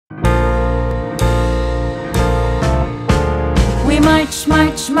March,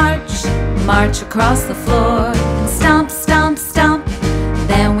 march, march, march across the floor. And stomp, stomp, stomp,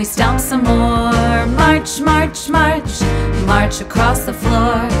 then we stomp some more. March, march, march, march across the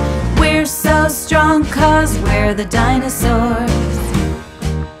floor. We're so strong 'cause we're the dinosaurs.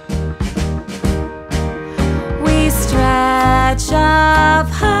 We stretch up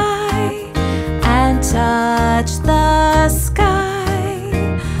high and touch the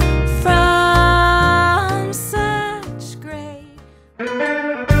sky from such great.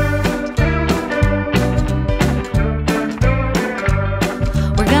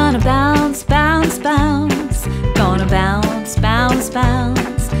 We're gonna bounce, bounce, bounce. Gonna bounce, bounce,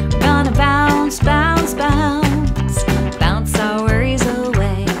 bounce. We're gonna bounce, bounce, bounce. Bounce our worries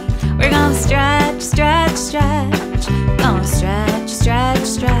away. We're gonna stretch, stretch, stretch. Gonna stretch, stretch,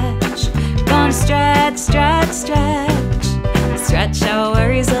 stretch. Gonna stretch, stretch, stretch. Stretch our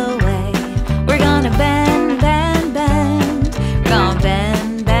worries away. We're gonna bend, bend, bend. We're gonna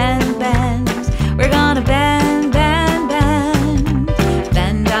bend, bend, bend. We're gonna bend, bend, bend.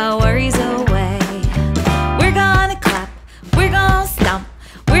 Bend our worries away. We're gonna clap, we're gonna stomp.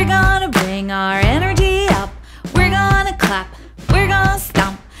 We're gonna bring our energy up. We're gonna clap, we're gonna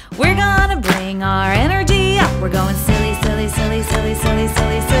stomp. We're gonna bring our energy up. We're going silly, silly, silly, silly, silly,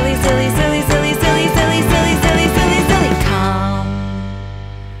 silly, silly, silly, silly, silly, silly, silly, silly, silly, silly, silly. Come.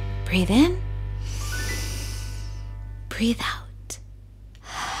 Breathe in. Breathe out.